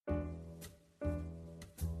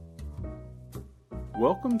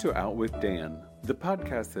Welcome to Out with Dan, the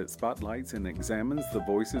podcast that spotlights and examines the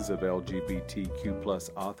voices of LGBTQ+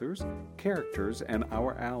 authors, characters, and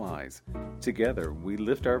our allies. Together, we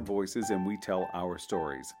lift our voices and we tell our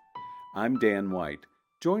stories. I'm Dan White.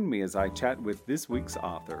 Join me as I chat with this week's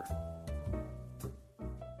author.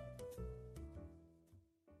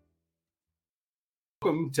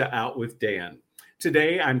 Welcome to Out with Dan.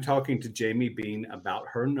 Today, I'm talking to Jamie Bean about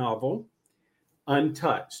her novel,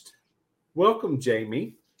 Untouched. Welcome,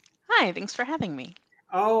 Jamie. Hi, thanks for having me.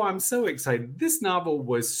 Oh, I'm so excited. This novel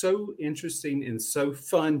was so interesting and so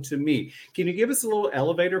fun to me. Can you give us a little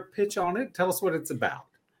elevator pitch on it? Tell us what it's about.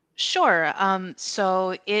 Sure.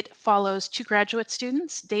 So it follows two graduate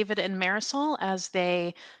students, David and Marisol, as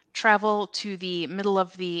they travel to the middle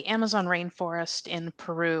of the Amazon rainforest in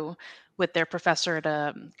Peru with their professor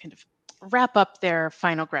to kind of wrap up their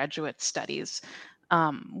final graduate studies.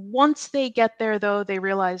 Once they get there, though, they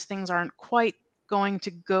realize things aren't quite going to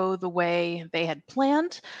go the way they had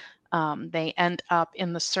planned. They end up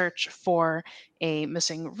in the search for a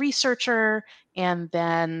missing researcher, and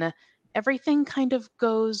then everything kind of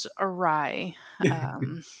goes awry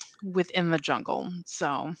within the jungle.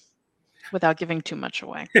 So, without giving too much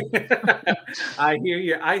away. I hear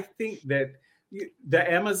you. I think that the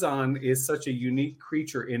Amazon is such a unique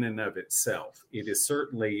creature in and of itself. It is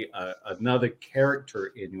certainly another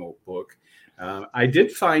character in your book. I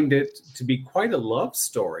did find it to be quite a love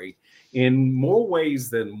story in more ways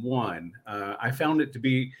than one. I found it to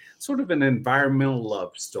be sort of an environmental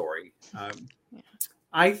love story.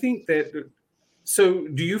 I think that, so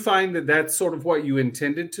do you find that that's sort of what you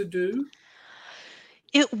intended to do?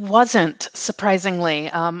 It wasn't, surprisingly.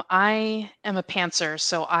 I am a pantser,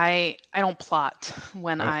 so I don't plot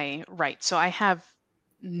when I write. So I have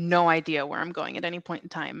no idea where I'm going at any point in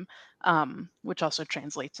time, which also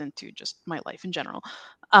translates into just my life in general.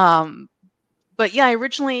 But yeah, I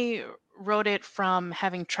originally wrote it from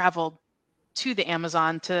having traveled to the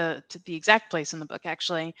Amazon to the exact place in the book,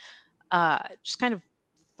 actually. Just kind of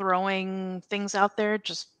throwing things out there,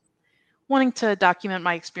 just wanting to document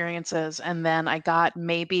my experiences. And then I got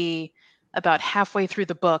maybe about halfway through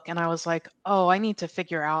the book and I was like, oh, I need to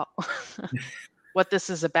figure out what this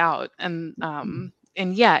is about. And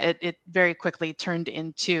yeah, it very quickly turned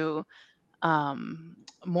into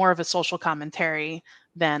more of a social commentary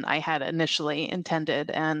than I had initially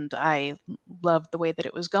intended. And I loved the way that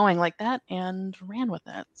it was going like that and ran with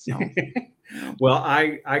it. So Well,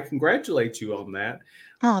 I congratulate you on that.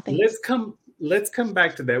 oh, thanks. Let's come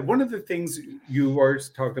back to that. One of the things you were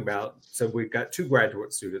talking about, so we've got two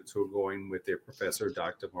graduate students who are going with their professor,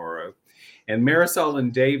 Dr. Morrow, and Marisol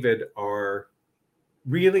and David are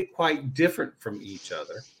really quite different from each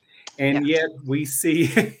other. And yet we see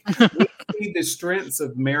the strengths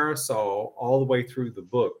of Marisol all the way through the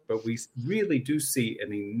book, but we really do see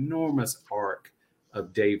an enormous arc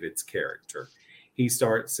of David's character. He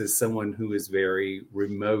starts as someone who is very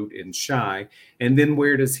remote and shy, and then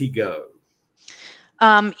where does he go?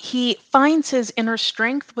 He finds his inner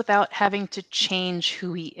strength without having to change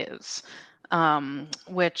who he is,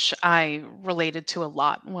 which I related to a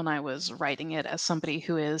lot when I was writing it as somebody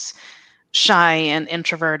who is shy and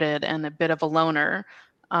introverted and a bit of a loner,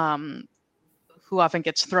 who often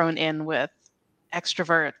gets thrown in with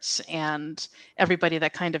extroverts and everybody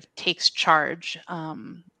that kind of takes charge.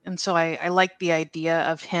 And so I like the idea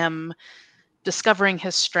of him discovering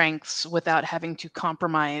his strengths without having to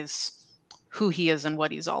compromise who he is and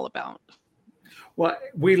what he's all about. Well,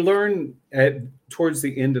 we learn towards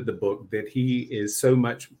the end of the book that he is so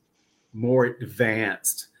much more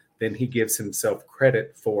advanced than he gives himself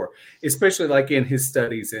credit for, especially like in his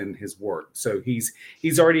studies and his work. So he's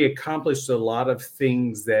already accomplished a lot of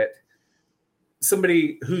things that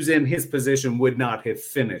somebody who's in his position would not have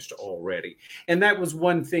finished already. And that was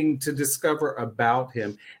one thing to discover about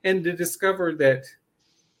him, and to discover that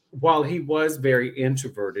while he was very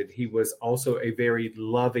introverted, he was also a very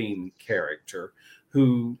loving character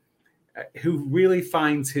who really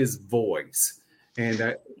finds his voice.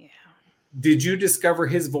 And did you discover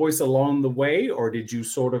his voice along the way, or did you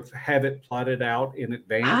sort of have it plotted out in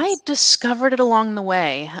advance? I discovered it along the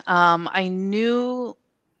way. I knew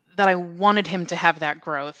that I wanted him to have that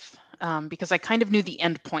growth because I kind of knew the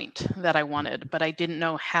end point that I wanted, but I didn't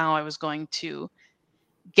know how I was going to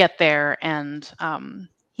get there. And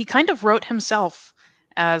he kind of wrote himself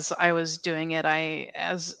as I was doing it.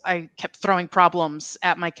 As I kept throwing problems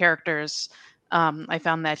at my characters, I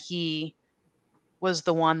found that he was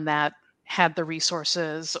the one that had the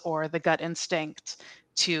resources or the gut instinct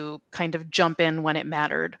to kind of jump in when it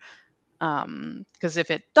mattered. Because if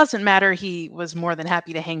it doesn't matter, he was more than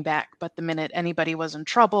happy to hang back. But the minute anybody was in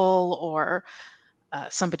trouble or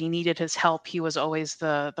somebody needed his help, he was always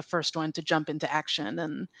the first one to jump into action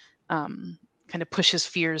and kind of push his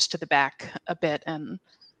fears to the back a bit, and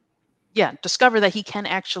discover that he can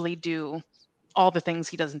actually do all the things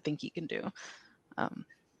he doesn't think he can do.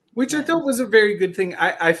 Which I thought was a very good thing.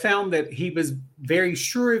 I found that he was very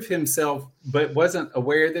sure of himself, but wasn't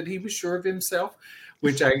aware that he was sure of himself,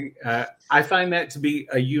 which I find that to be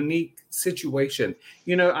a unique situation.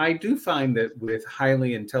 You know, I do find that with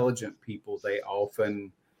highly intelligent people, they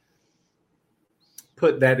often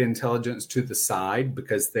put that intelligence to the side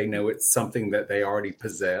because they know it's something that they already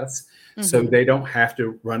possess. Mm-hmm. So they don't have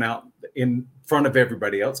to run out in front of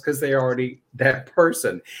everybody else because they're already that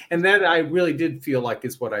person. And that I really did feel like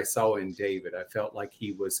is what I saw in David. I felt like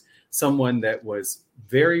he was someone that was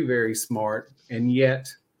very, very smart and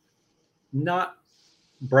yet not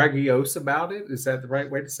braggiose about it. Is that the right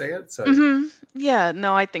way to say it? So yeah,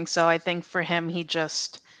 no, I think so. I think for him, he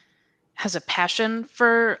just has a passion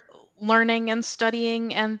for learning and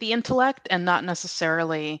studying and the intellect, and not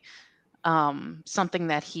necessarily something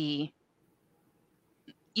that he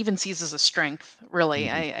even sees as a strength, really.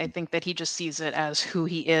 Mm-hmm. I think that he just sees it as who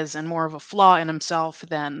he is and more of a flaw in himself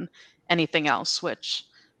than anything else, which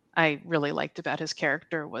I really liked about his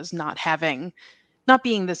character, was not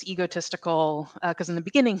being this egotistical, because in the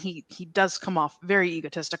beginning he does come off very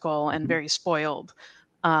egotistical and very spoiled,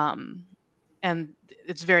 and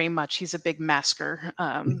it's very much, he's a big masker.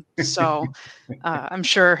 So I'm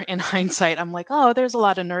sure in hindsight, I'm like, oh, there's a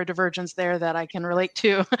lot of neurodivergence there that I can relate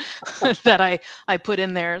to that I put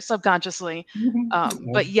in there subconsciously.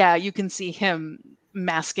 But yeah, you can see him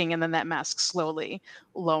masking, and then that mask slowly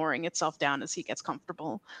lowering itself down as he gets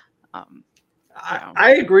comfortable.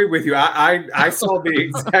 I agree with you. I saw the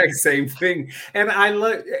exact same thing.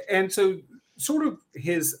 And so sort of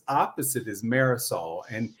his opposite is Marisol,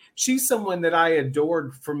 and she's someone that I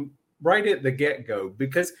adored from right at the get-go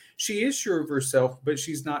because she is sure of herself, but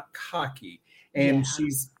she's not cocky, and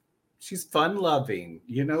she's fun-loving,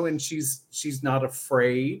 you know, and she's not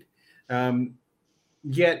afraid.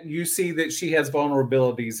 Yet you see that she has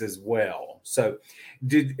vulnerabilities as well. So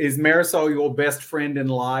is Marisol your best friend in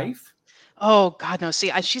life? Oh, God, no.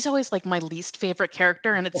 See, she's always like my least favorite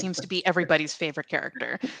character, and it seems to be everybody's favorite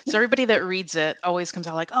character. So everybody that reads it always comes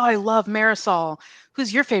out like, oh, I love Marisol.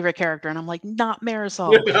 Who's your favorite character? And I'm like, not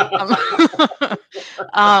Marisol.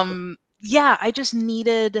 Yeah, I just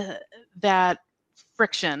needed that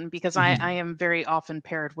friction because I am very often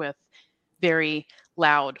paired with very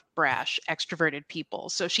loud, brash, extroverted people.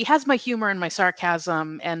 So she has my humor and my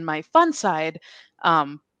sarcasm and my fun side,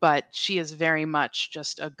 but she is very much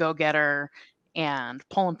just a go-getter and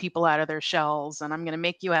pulling people out of their shells, and I'm going to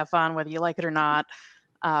make you have fun whether you like it or not.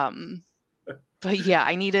 But yeah,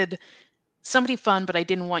 I needed somebody fun, but I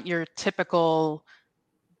didn't want your typical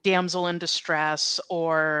damsel in distress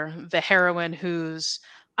or the heroine who's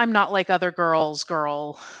I'm not like other girls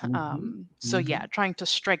girl. So yeah, trying to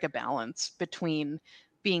strike a balance between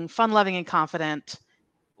being fun-loving and confident,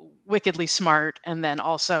 wickedly smart, and then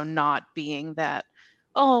also not being that,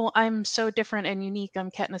 oh, I'm so different and unique,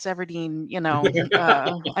 I'm Katniss Everdeen, you know,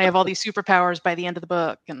 I have all these superpowers by the end of the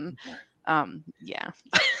book. And yeah.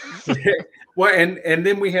 Well, and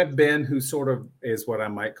then we have Ben, who sort of is what I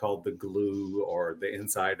might call the glue or the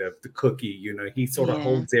inside of the cookie. You know, he sort of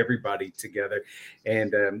holds everybody together.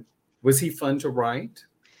 And was he fun to write?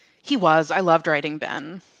 He was. I loved writing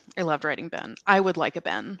Ben. I would like a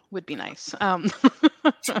Ben. Would be nice.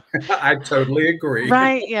 I totally agree.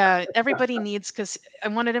 Right. Yeah. Everybody needs, because I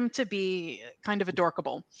wanted him to be kind of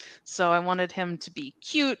adorkable. So I wanted him to be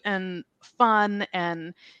cute and fun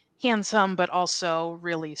and handsome, but also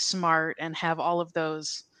really smart and have all of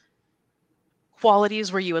those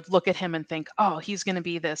qualities where you would look at him and think, oh, he's going to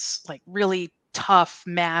be this like really tough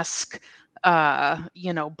mask,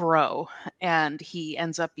 you know, bro. And he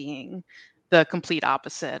ends up being the complete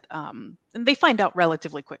opposite. And they find out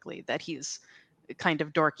relatively quickly that he's kind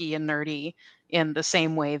of dorky and nerdy in the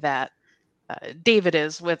same way that David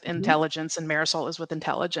is with intelligence and Marisol is with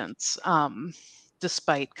intelligence,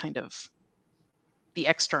 despite kind of the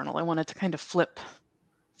external. I wanted to kind of flip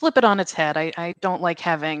it on its head. I don't like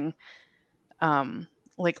having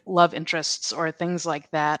like love interests or things like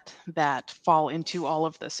that fall into all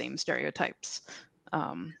of the same stereotypes.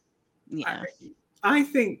 Yeah. I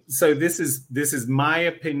think so. This is my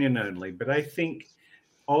opinion only, but I think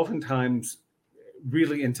oftentimes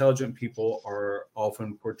really intelligent people are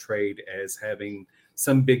often portrayed as having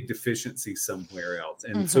some big deficiency somewhere else.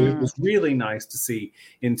 And so it was really nice to see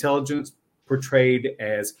intelligence portrayed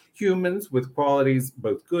as humans with qualities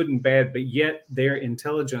both good and bad, but yet their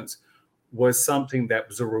intelligence was something that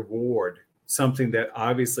was a reward. something that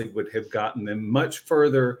obviously would have gotten them much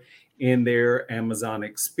further in their Amazon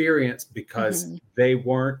experience because they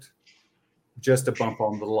weren't just a bump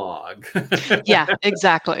on the log. Yeah,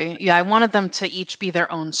 exactly. Yeah, I wanted them to each be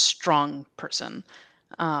their own strong person,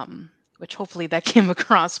 which hopefully that came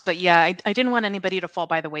across. But yeah, I didn't want anybody to fall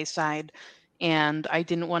by the wayside, and I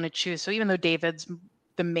didn't want to choose. So even though David's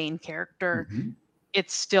the main character, Mhm.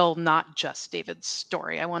 it's still not just David's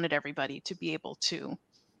story. I wanted everybody to be able to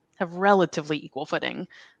have relatively equal footing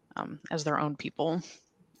as their own people.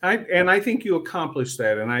 I think you accomplished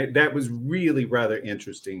that, and that was really rather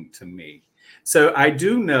interesting to me. So I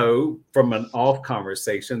do know from an off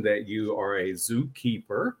conversation that you are a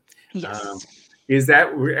zookeeper. Um, Yes. is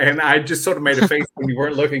that? And I just sort of made a face when you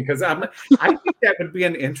weren't looking because I think that would be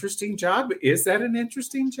an interesting job. Is that an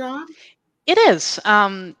interesting job? It is.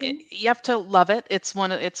 You have to love it. It's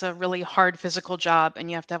a really hard physical job, and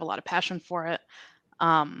you have to have a lot of passion for it.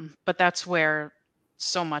 But that's where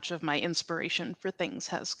so much of my inspiration for things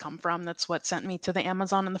has come from. That's what sent me to the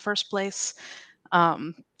Amazon in the first place.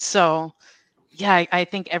 So yeah, I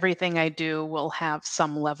think everything I do will have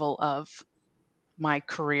some level of my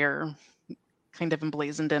career kind of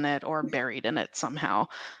emblazoned in it or buried in it somehow.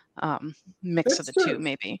 Mix of That's the two, true.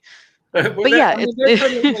 maybe. Well, But yeah, that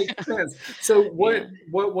totally makes sense. So, yeah.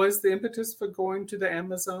 what was the impetus for going to the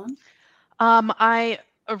Amazon? I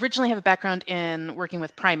originally have a background in working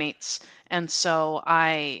with primates, and so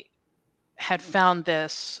I had found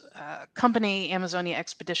this company, Amazonia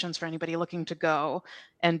Expeditions, for anybody looking to go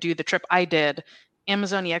and do the trip I did.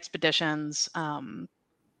 Amazonia Expeditions,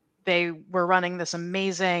 they were running this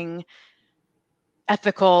amazing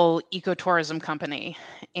ethical ecotourism company,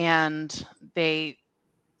 and they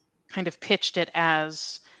kind of pitched it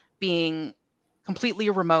as being completely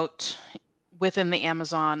remote within the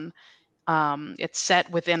Amazon. It's set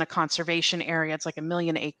within a conservation area. It's like 1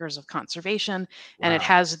 million acres of conservation, and it Wow.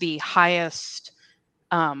 has the highest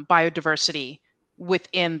biodiversity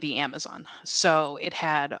within the Amazon. So it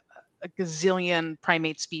had a gazillion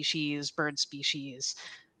primate species, bird species.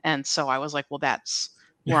 And so I was like, well, that's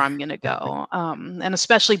where I'm going to go. And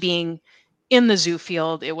especially being in the zoo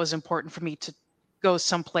field, it was important for me to go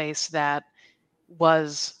someplace that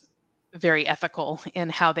was very ethical in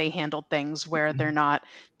how they handled things, where they're not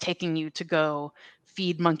taking you to go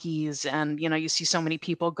feed monkeys. And, you see so many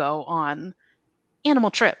people go on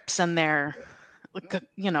animal trips and they're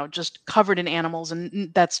just covered in animals,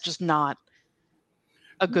 and that's just not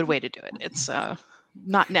a good way to do it. It's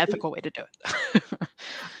not an ethical way to do it.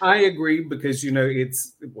 I agree because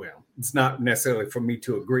it's not necessarily for me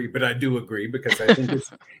to agree, but I do agree because I think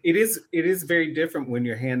it is very different when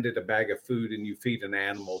you're handed a bag of food and you feed an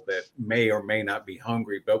animal that may or may not be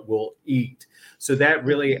hungry but will eat. So that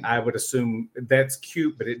really, I would assume that's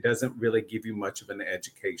cute, but it doesn't really give you much of an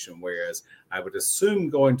education. Whereas I would assume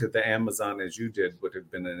going to the Amazon as you did would have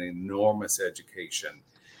been an enormous education.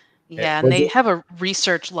 Yeah, and Was they it? have a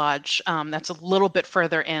research lodge that's a little bit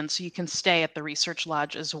further in, so you can stay at the research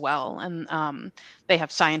lodge as well. And they have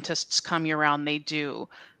scientists come year round. They do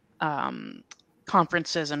um,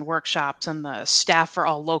 conferences and workshops, and the staff are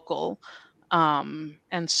all local. And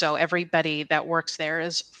so everybody that works there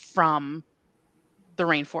is from the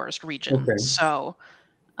rainforest region. Okay. So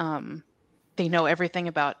um, they know everything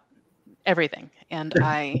about everything. And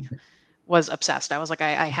I was obsessed. I was like,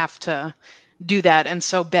 I have to do that. And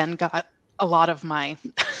so Ben got a lot of my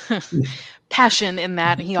passion in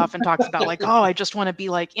that. He often talks about like, oh, I just want to be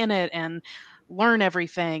like in it and learn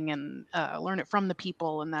everything and learn it from the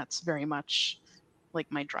people. And that's very much like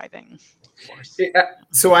my driving force. Yeah,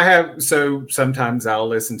 so sometimes I'll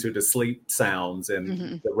listen to the sleep sounds, and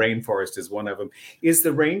Hmm. the rainforest is one of them. Is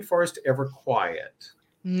the rainforest ever quiet?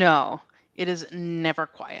 No, it is never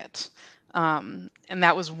quiet. And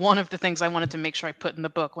that was one of the things I wanted to make sure I put in the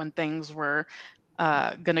book when things were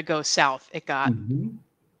going to go south. It got Mhm.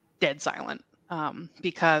 dead silent.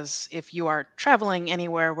 Because if you are traveling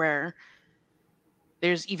anywhere where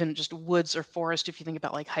there's even just woods or forest, if you think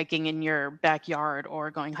about like hiking in your backyard or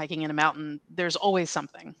going hiking in a mountain, there's always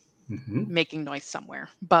something Mhm. making noise somewhere,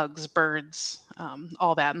 bugs, birds,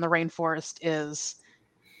 all that. And the rainforest is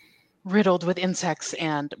riddled with insects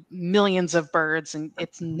and millions of birds, and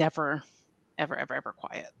it's never, ever, ever, ever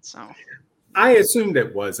quiet. So, I assumed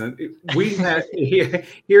it wasn't. We had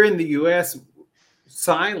here in the U.S.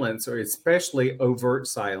 silence, or especially overt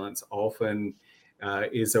silence, often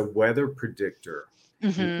is a weather predictor.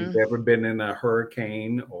 If you've hmm ever been in a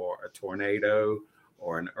hurricane or a tornado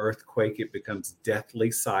or an earthquake, it becomes deathly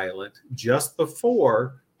silent just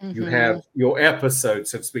before You have your episode,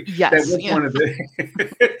 so to speak. Yes. That was one of the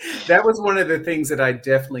that was one of the things that I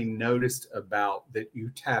definitely noticed about that you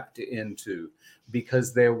tapped into,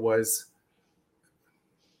 because there was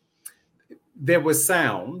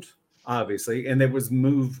sound, obviously, and there was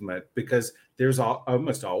movement, because there's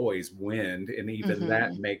almost always wind, and even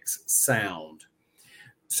that makes sound.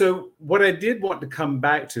 So what I did want to come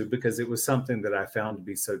back to, because it was something that I found to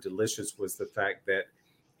be so delicious, was the fact that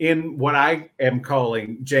in what I am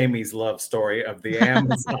calling Jamie's love story of the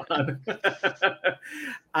Amazon,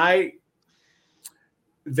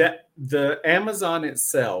 that the Amazon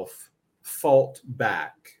itself fought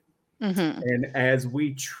back. And as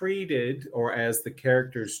we treated, or as the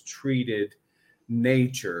characters treated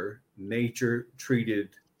nature treated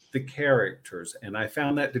the characters. And I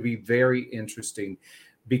found that to be very interesting,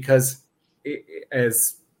 because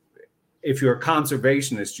if you're a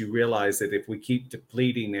conservationist, you realize that if we keep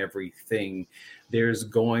depleting everything, there's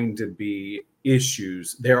going to be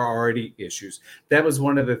issues. There are already issues. That was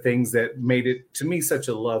one of the things that made it, to me, such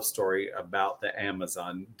a love story about the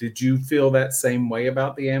Amazon. Did you feel that same way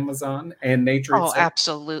about the Amazon and nature itself? Oh,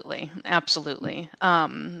 absolutely. Absolutely.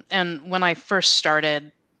 And when I first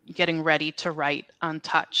started getting ready to write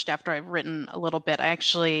Untouched, after I've written a little bit, I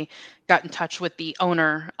actually got in touch with the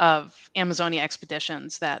owner of Amazonia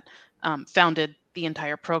Expeditions that founded the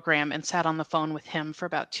entire program, and sat on the phone with him for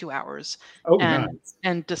about 2 hours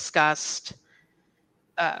and discussed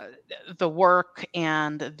the work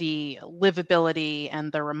and the livability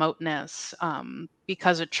and the remoteness,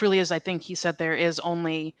 because it truly is, I think he said, there is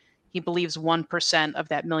only, he believes 1% of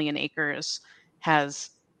that 1,000,000 acres has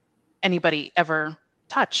anybody ever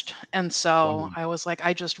touched. And so I was like,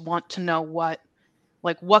 I just want to know what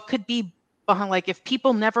could be behind, like, if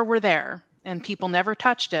people never were there and people never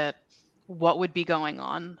touched it, what would be going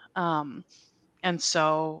on? And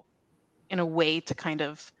so, in a way to kind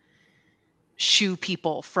of shoo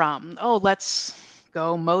people from, oh, let's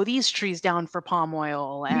go mow these trees down for palm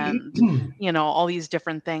oil, and all these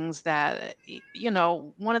different things that,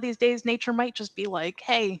 one of these days nature might just be like,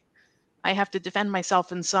 hey, I have to defend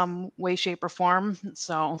myself in some way, shape, or form.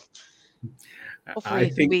 So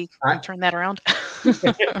hopefully we turn that around.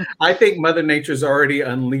 I think Mother Nature's already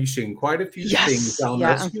unleashing quite a few things on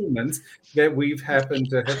us humans that we've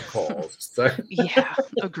happened to have caused. So yeah,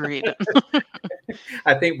 agreed.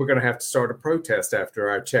 I think we're going to have to start a protest after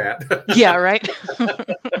our chat. Yeah, right.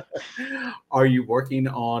 Are you working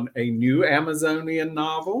on a new Amazonian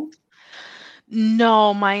novel?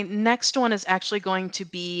 No, my next one is actually going to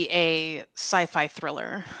be a sci-fi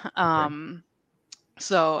thriller.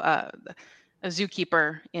 So a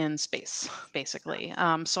zookeeper in space, basically.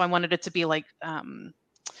 So I wanted it to be like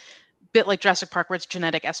bit like Jurassic Park, where it's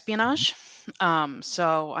genetic espionage.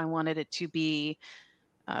 So I wanted it to be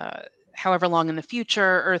however long in the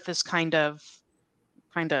future, Earth is kind of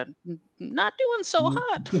not doing so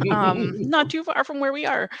hot, not too far from where we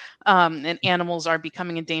are, and animals are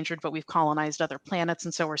becoming endangered, but we've colonized other planets,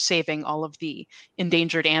 and so we're saving all of the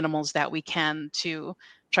endangered animals that we can to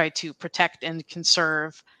try to protect and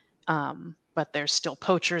conserve. But there's still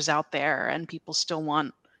poachers out there, and people still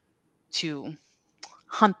want to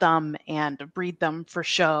hunt them and breed them for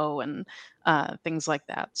show and things like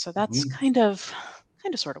that. So that's kind of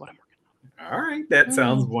sort of what I'm working on. All right, that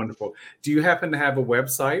sounds wonderful. Do you happen to have a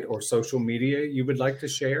website or social media you would like to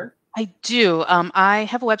share? I do. I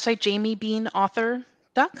have a website,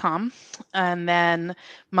 jamiebeanauthor.com, and then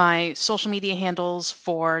my social media handles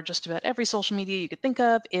for just about every social media you could think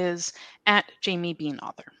of is at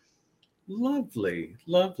jamiebeanauthor. Lovely,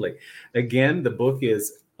 lovely. Again, the book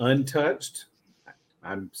is Untouched.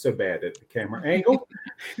 I'm so bad at the camera angle.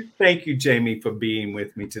 Thank you, Jamie, for being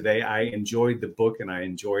with me today. I enjoyed the book and I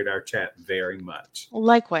enjoyed our chat very much.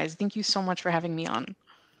 Likewise. Thank you so much for having me on.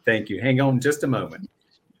 Thank you. Hang on just a moment.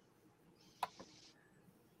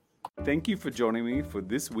 Thank you for joining me for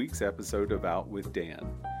this week's episode of Out with Dan.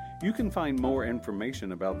 You can find more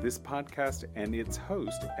information about this podcast and its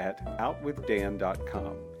host at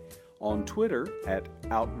outwithdan.com, on Twitter at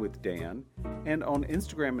outwithdan, and on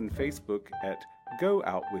Instagram and Facebook at Go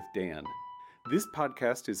Out with Dan. This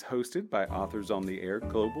podcast is hosted by Authors on the Air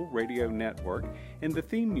Global Radio Network, and the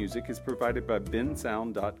theme music is provided by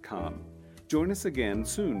bensound.com. Join us again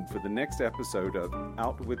soon for the next episode of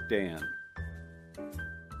Out with Dan.